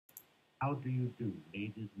How do you do,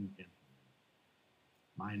 ladies and gentlemen?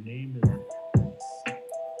 My name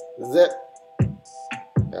is Zip.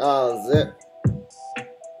 Oh, zip.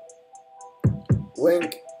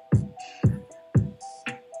 Wink.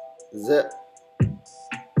 Zip.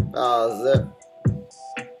 Oh, zip.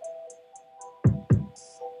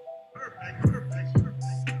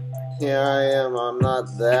 Here I am, I'm not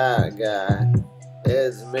that guy.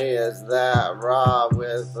 It's me, it's that Rob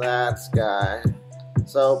with that sky.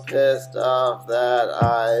 So pissed off that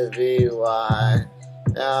IVY.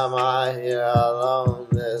 Am I here alone?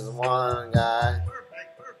 This one guy.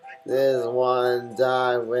 This one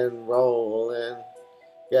die when rolling.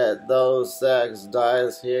 Get those sex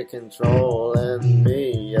dice here controlling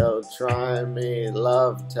me. Yo, try me,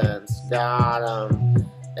 love tense. Got 'em.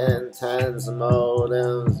 Intense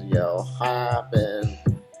modems, yo, happen.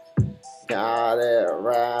 Got it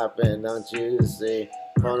rapping, don't you see?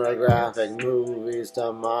 Pornographic movies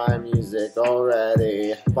to my music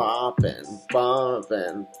already. Bopping,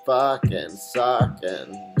 bumping, fucking,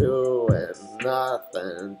 sucking, doing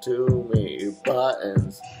nothing to me.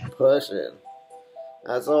 Buttons pushing.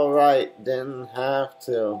 That's alright, didn't have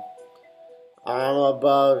to. I'm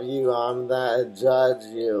above you, I'm that judge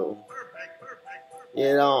you.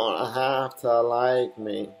 You don't have to like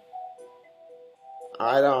me.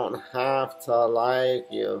 I don't have to like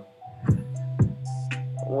you.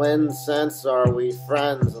 When sense are we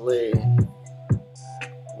friendly?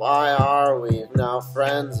 Why are we now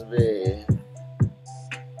friends be?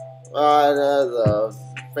 What are the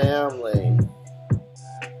family?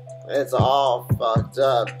 It's all fucked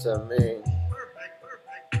up to me.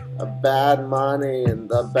 A bad money in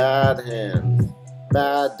the bad hands.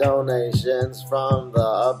 Bad donations from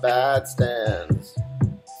the bad stands.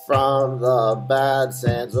 From the bad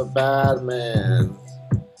sands of bad mans.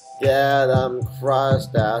 Get 'em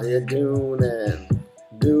crushed out here doonin'.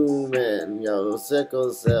 Dooming, yo,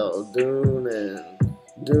 sickle cell doonin'.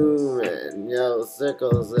 Dooming, yo,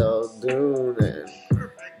 sickle cell doonin'.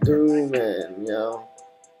 Dooming, yo,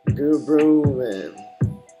 broomin'.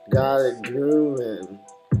 Got it grooming,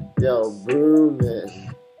 yo,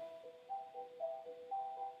 brooming.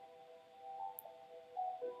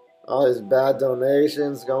 All these bad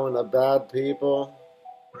donations going to bad people.